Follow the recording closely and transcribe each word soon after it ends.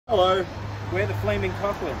Hello. We're the Flaming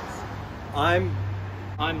Koklans. I'm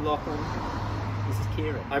Lachlan. This is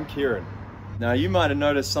Kieran. I'm Kieran. Now you might have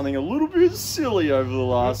noticed something a little bit silly over the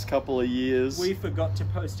last couple of years. We forgot to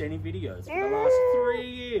post any videos for the last 3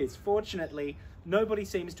 years. Fortunately, nobody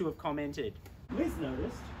seems to have commented. Liz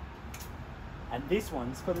noticed. And this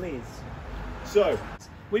one's for Liz. So,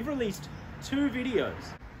 we've released 2 videos.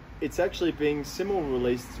 It's actually being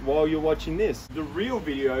simul-released while you're watching this. The real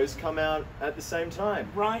videos come out at the same time.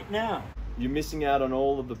 Right now. You're missing out on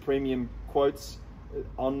all of the premium quotes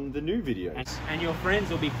on the new videos. And your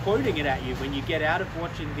friends will be quoting it at you when you get out of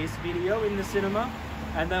watching this video in the cinema,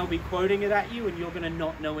 and they'll be quoting it at you and you're going to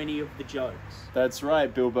not know any of the jokes. That's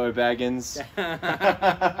right, Bilbo Baggins.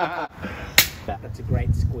 That's a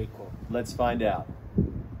great squeakle. Let's find out.